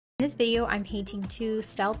In this video, I'm painting two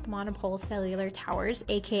stealth monopole cellular towers,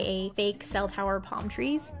 aka fake cell tower palm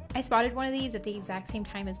trees. I spotted one of these at the exact same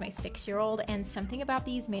time as my 6-year-old, and something about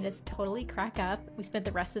these made us totally crack up. We spent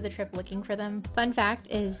the rest of the trip looking for them. Fun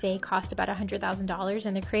fact is they cost about $100,000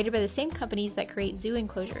 and they're created by the same companies that create zoo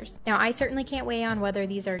enclosures. Now, I certainly can't weigh on whether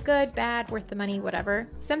these are good, bad, worth the money, whatever.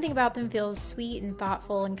 Something about them feels sweet and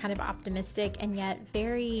thoughtful and kind of optimistic, and yet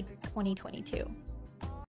very 2022.